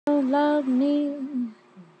don't love me,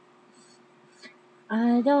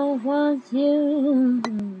 I don't want you.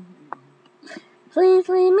 Please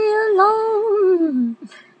leave me alone.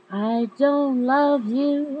 I don't love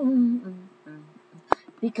you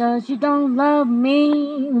because you don't love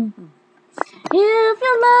me. If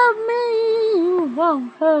you love me, you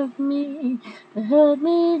won't hurt me. Hurt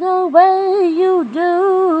me the way you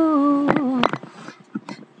do.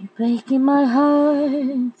 You're breaking my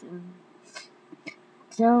heart,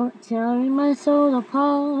 tearing my soul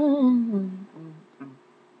apart.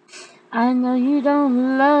 I know you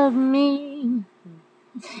don't love me,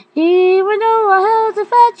 even though I have to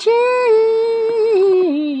fight you.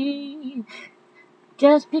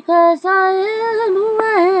 Just because I am who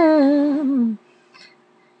I am,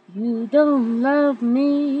 you don't love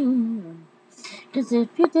me. 'Cause if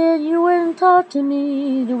you did, you wouldn't talk to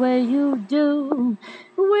me the way you do.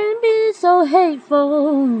 You wouldn't be so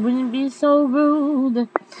hateful, wouldn't be so rude.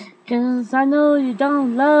 'Cause I know you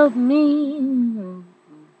don't love me.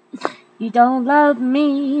 You don't love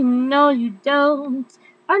me, no you don't.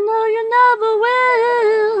 I know you never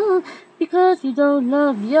will, because you don't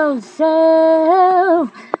love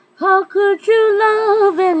yourself. How could you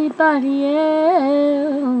love anybody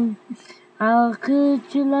else? How could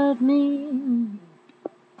you love me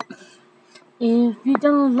if you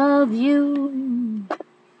don't love you?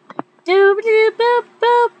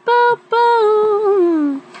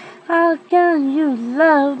 Doo-doo-boop-boop-boop-boom. How can you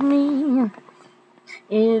love me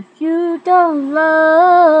if you don't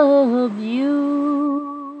love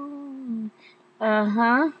you?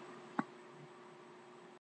 Uh-huh.